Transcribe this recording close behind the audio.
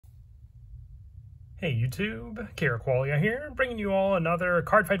Hey YouTube, Qualia here, bringing you all another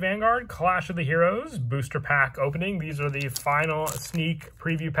Cardfight Vanguard Clash of the Heroes booster pack opening. These are the final sneak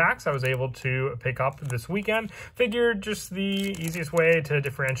preview packs I was able to pick up this weekend. Figured just the easiest way to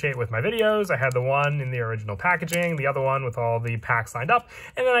differentiate with my videos. I had the one in the original packaging, the other one with all the packs lined up,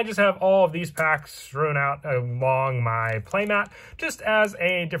 and then I just have all of these packs strewn out along my playmat, just as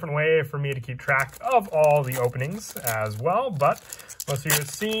a different way for me to keep track of all the openings as well. But most of you have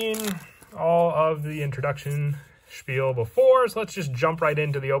seen all of the introduction spiel before, so let's just jump right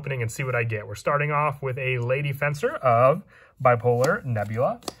into the opening and see what I get. We're starting off with a Lady Fencer of Bipolar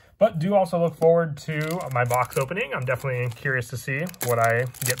Nebula, but do also look forward to my box opening. I'm definitely curious to see what I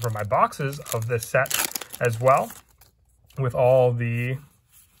get from my boxes of this set as well, with all the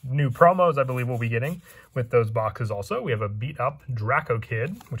new promos I believe we'll be getting with those boxes also. We have a beat up Draco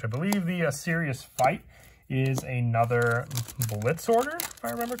Kid, which I believe the Serious Fight is another Blitz order, if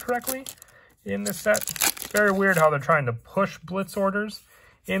I remember correctly, in this set. It's very weird how they're trying to push Blitz orders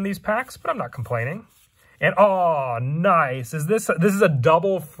in these packs, but I'm not complaining. And oh, nice. This is a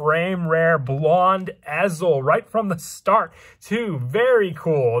double frame rare Blonde Ezel right from the start, too. Very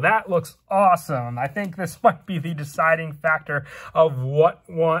cool. That looks awesome. I think this might be the deciding factor of what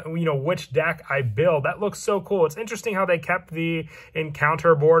one, which deck I build. That looks so cool. It's interesting how they kept the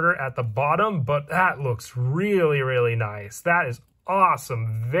encounter border at the bottom, but that looks really, really nice. That is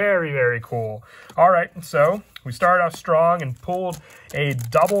awesome. Very, very cool. All right, so we started off strong and pulled a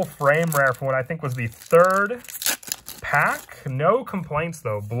double frame rare from what I think was the third pack. No complaints,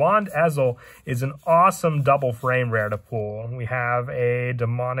 though. Blonde Ezel is an awesome double frame rare to pull. We have a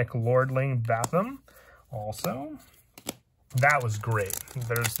Demonic Lordling Batham also. That was great.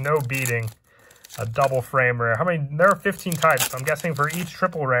 There's no beating a double frame rare. How many? There are 15 types. I'm guessing for each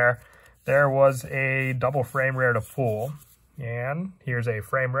triple rare, there was a double frame rare to pull. And here's a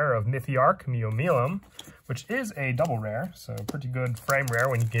frame rare of Mythiarch Meowmealum, which is a double rare, so pretty good frame rare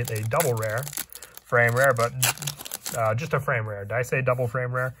when you get a double rare frame rare, but just a frame rare. Did I say double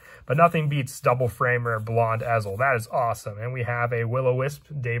frame rare? But nothing beats double frame rare Blonde Ezel. That is awesome. And we have a Will-O-Wisp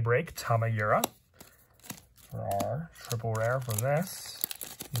Daybreak Tamayura for our triple rare from this.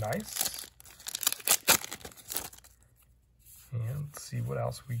 Nice. And let's see what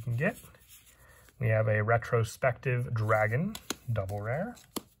else we can get. We have a Retrospective Dragon, double rare.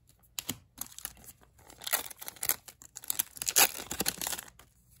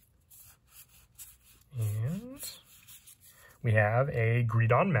 And we have a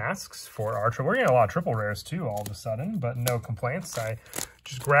Greedon Masks for our triple. We're getting a lot of triple rares too all of a sudden, but no complaints. I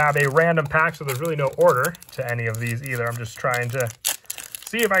just grab a random pack, so there's really no order to any of these either. I'm just trying to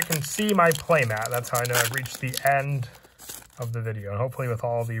see if I can see my playmat. That's how I know I've reached the end of the video. And hopefully with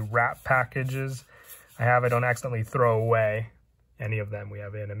all the wrap packages I don't accidentally throw away any of them. We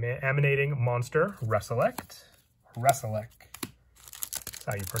have an Emanating Monster Reselect. That's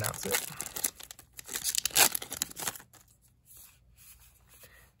how you pronounce it.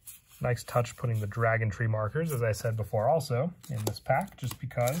 Nice touch putting the Dragon Tree markers, as I said before, also in this pack, just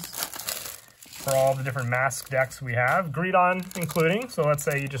because for all the different mask decks we have, Greedon including. So let's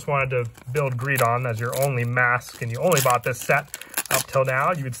say you just wanted to build Greedon as your only mask and you only bought this set up till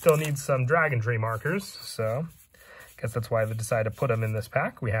now, you would still need some Dragon Tree markers. So I guess that's why they decided to put them in this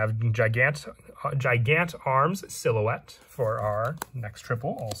pack. We have Gigant Arms Silhouette for our next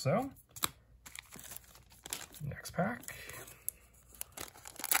triple also. Next pack.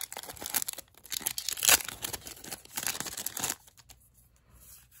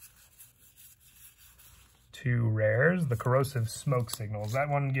 Two rares, the Corrosive Smoke Signals. That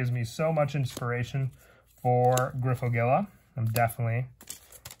one gives me so much inspiration for Griffogilla. I'm definitely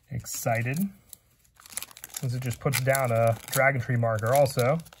excited, since it just puts down a Dragon Tree marker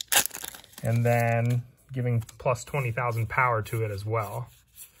also, and then giving plus 20,000 power to it as well.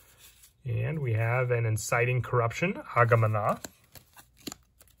 And we have an Inciting Corruption, Agamana.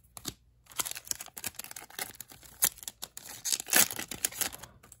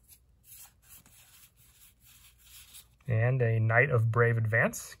 And a Knight of Brave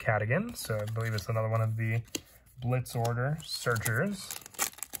Advance, Cadigan. So I believe it's another one of the Blitz order searchers.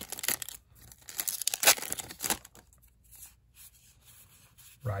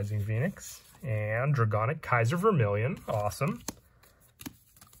 Rising Phoenix and Dragonic Kaiser Vermilion. Awesome.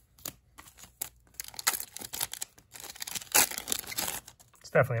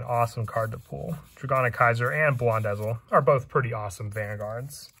 It's definitely an awesome card to pull. Dragonic Kaiser and Blonde Ezel are both pretty awesome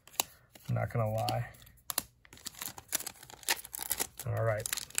Vanguards. I'm not going to lie. All right.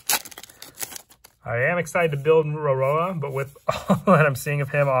 I am excited to build Roroa, but with all that I'm seeing of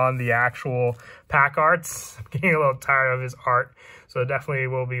him on the actual pack arts, I'm getting a little tired of his art. So definitely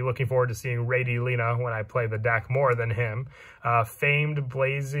will be looking forward to seeing Rady Lena when I play the deck more than him. Famed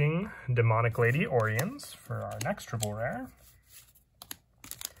Blazing Demonic Lady Orions for our next triple rare.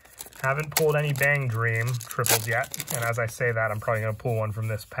 Haven't pulled any Bang Dream triples yet, and as I say that, I'm probably going to pull one from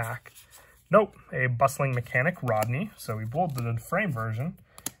this pack. Nope, a Bustling Mechanic Rodney. So we pulled the frame version,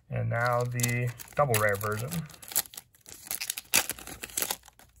 and now the double rare version.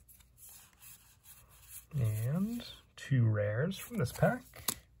 And 2 rares from this pack.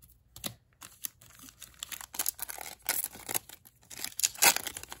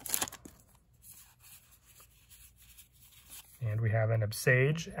 And we have an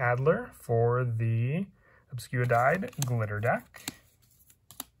Obsage Adler for the Obscuridide Glitter deck.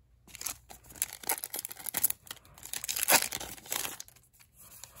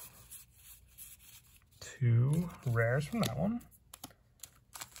 Two rares from that one.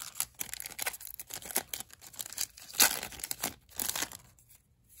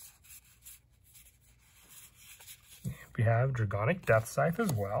 We have Dragonic Death Scythe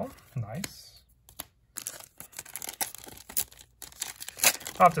as well. Nice.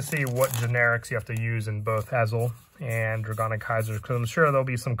 I'll have to see what generics you have to use in both Ezel and Dragonic Kaisers, because I'm sure there'll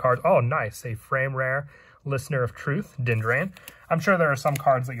be some cards. Oh, nice. A frame rare Listener of Truth, Dindrain. I'm sure there are some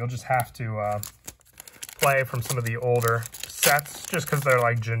cards that you'll just have to play from some of the older sets, just because they're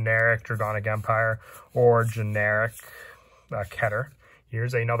like generic Dragonic Empire or generic Keter.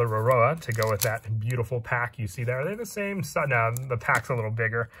 Here's another Roroa to go with that beautiful pack you see there. Are they the same? No, the pack's a little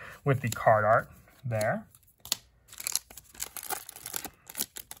bigger with the card art there.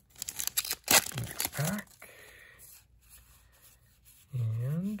 Next pack.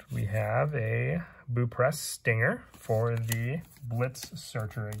 And we have a Boopress Stinger for the Blitz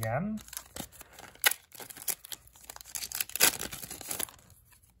Searcher again.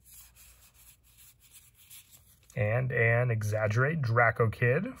 And an Exaggerate Draco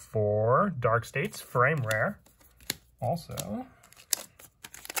Kid for Dark States frame rare. Also,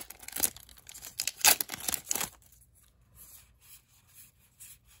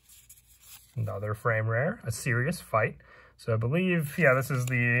 another frame rare, A Serious Fight. So I believe, yeah, this is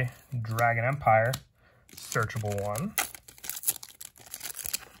the Dragon Empire searchable one.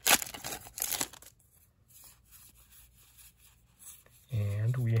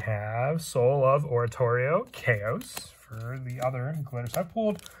 And we have Soul of Oratorio Chaos for the other glitter. So I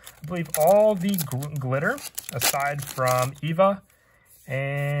pulled, I believe, all the glitter aside from Eva,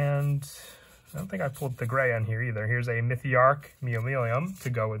 and I don't think I pulled the gray on here either. Here's a Mythiarch Meomelium to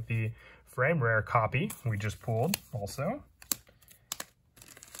go with the frame rare copy we just pulled also.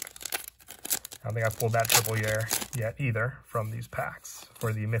 I don't think I pulled that triple rare yet either from these packs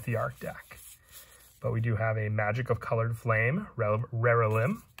for the Mythiarch deck. But we do have a Magic of Colored Flame,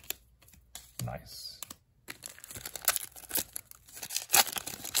 Rarelim. Nice.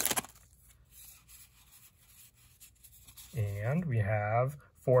 And we have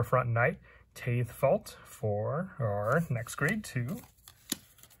Forefront Knight, Taithfalt for our next grade 2.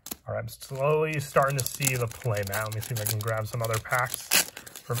 All right, I'm slowly starting to see the play now. Let me see if I can grab some other packs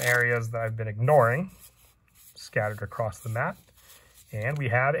from areas that I've been ignoring, scattered across the map. And we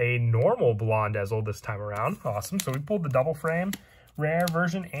have a normal Blonde Ezel this time around. Awesome. So we pulled the double frame rare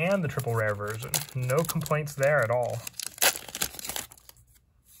version and the triple rare version. No complaints there at all.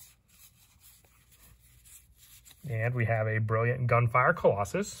 And we have a Brilliant Gunfire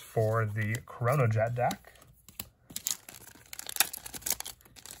Colossus for the Chronojet deck.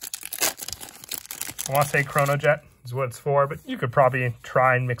 I want to say Chronojet is what it's for, but you could probably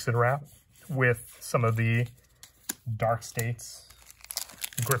try and mix it around with some of the Dark States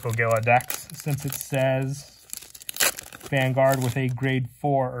Griffogilla decks, since it says Vanguard with a grade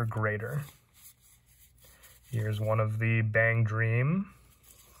 4 or greater. Here's one of the Bang Dream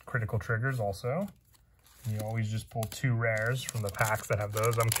critical triggers also. You always just pull 2 rares from the packs that have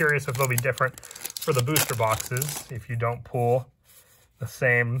those. I'm curious if they'll be different for the booster boxes. If you don't pull the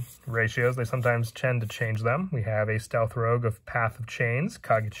same ratios, they sometimes tend to change them. We have a Stealth Rogue of Path of Chains,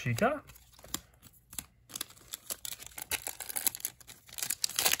 Kagachika.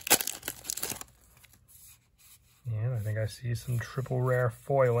 And I think I see some triple rare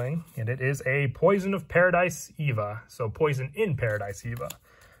foiling, and it is a Poison of Paradise Eva. So Poison in Paradise Eva.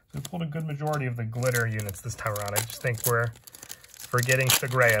 So we pulled a good majority of the glitter units this time around. I just think we're forgetting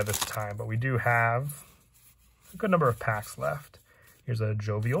Sagreya this time, but we do have a good number of packs left. Here's a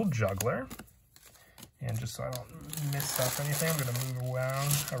Jovial Juggler. And just so I don't miss up anything, I'm going to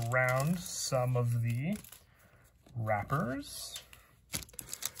move around some of the wrappers.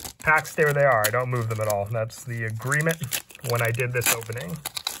 Packs stay where they are. I don't move them at all. That's the agreement when I did this opening.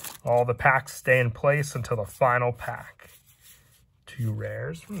 All the packs stay in place until the final pack. 2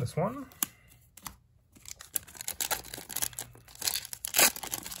 rares from this one.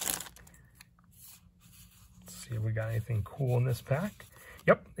 Let's see if we got anything cool in this pack.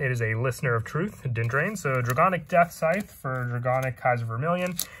 Yep, it is a Listener of Truth, Dindrain. So Dragonic Death Scythe for Dragonic Kaiser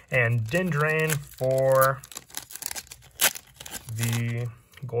Vermilion, and Dindrain for the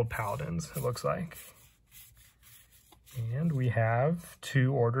Gold Paladins, it looks like. And we have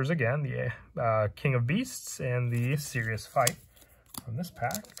 2 orders again, the King of Beasts and the Serious Fight from this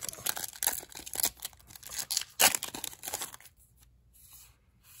pack.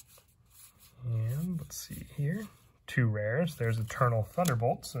 And let's see here. 2 rares. There's Eternal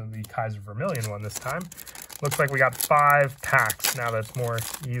Thunderbolt, so the Kaiser Vermilion one this time. Looks like we got 5 packs now. That's more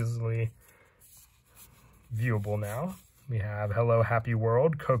easily viewable now. We have Hello Happy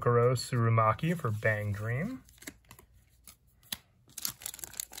World, Kokoro Tsurumaki for Bang Dream.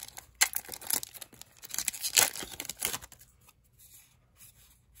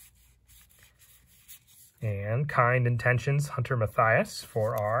 And Kind Intentions, Hunter Matthias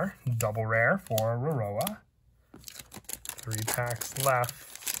for our double rare for Roroa. 3 packs left.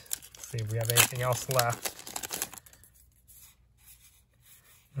 Let's see if we have anything else left.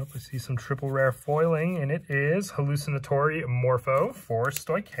 Nope, I see some triple rare foiling, and it is Hallucinatory Morpho for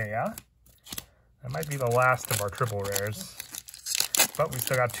Stoicheia. That might be the last of our triple rares. But we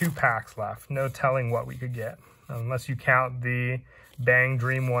still got 2 packs left. No telling what we could get. Unless you count the Bang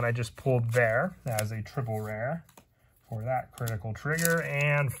Dream one I just pulled there as a triple rare for that critical trigger.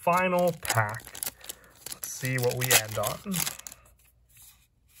 And final pack. Let's see what we end on,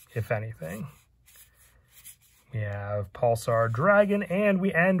 if anything. We have Pulsar Dragon, and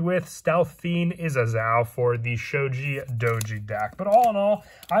we end with Stealth Fiend Izazao for the Shoji Doji deck. But all in all,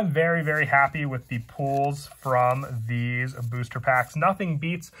 I'm very, very happy with the pulls from these booster packs. Nothing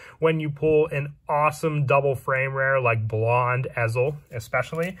beats when you pull an awesome double frame rare like Blonde Ezel,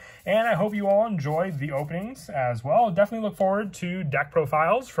 especially. And I hope you all enjoyed the openings as well. Definitely look forward to deck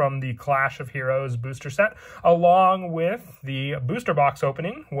profiles from the Clash of Heroes booster set, along with the booster box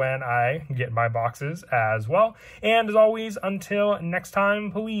opening when I get my boxes as well. And as always, until next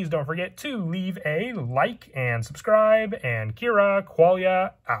time, please don't forget to leave a like and subscribe, and Kira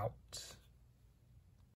Qualia out.